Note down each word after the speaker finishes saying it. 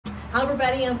Hi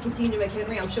everybody, I'm Catenya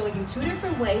McHenry. I'm showing you 2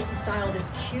 different ways to style this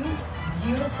cute,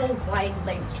 beautiful white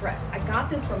lace dress. I got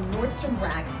this from Nordstrom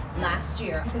Rack last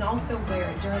year. You can also wear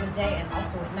it during the day and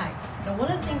also at night. Now one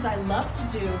of the things I love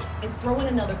to do is throw in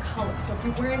another color. So if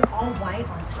you're wearing all white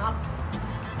on top,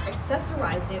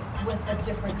 accessorize it with a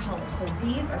different color. So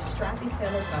these are strappy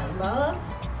sandals that I love,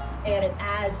 and it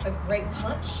adds a great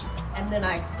punch. And then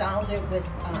I styled it with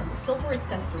silver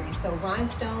accessories, so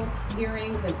rhinestone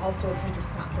earrings and also a Kendra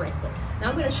Scott bracelet. Now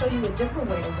I'm going to show you a different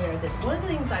way to wear this. One of the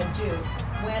things I do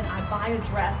when I buy a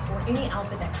dress or any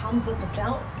outfit that comes with a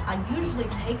belt, I usually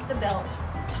take the belt,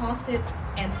 toss it,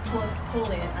 and pull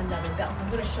in another belt. So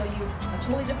I'm going to show you a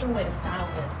totally different way to style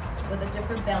this with a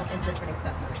different belt and different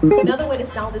accessories. Another way to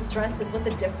style this dress is with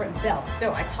a different belt.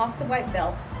 So I toss the white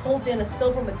belt, pulled in a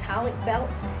silver metallic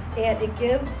belt, and it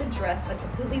gives the dress a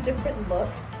completely different look,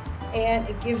 and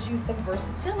it gives you some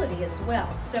versatility as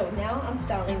well. So now I'm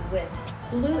styling with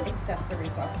blue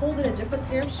accessories. So I pulled in a different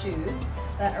pair of shoes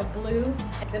that are blue,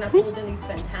 and then I pulled in these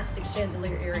fantastic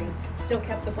chandelier earrings, still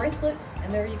kept the bracelet,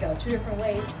 and there you go, 2 different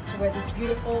ways to wear this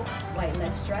beautiful white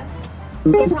lace dress.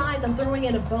 Surprise, I'm throwing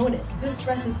in a bonus. This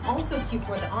dress is also cute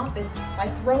for the office by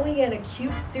throwing in a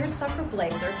cute seersucker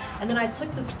blazer, and then I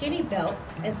took the skinny belt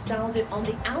and styled it on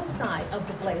the outside of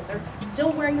the blazer,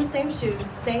 still wearing the same shoes,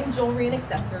 same jewelry and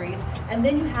accessories, and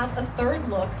then you have a third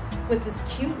look with this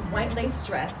cute white lace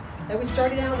dress that we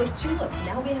started out with 2 looks.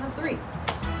 Now we have 3.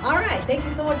 All right, thank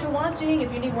you so much for watching.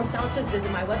 If you need more style tips,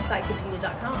 visit my website,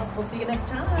 catenya.com. We'll see you next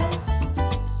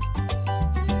time.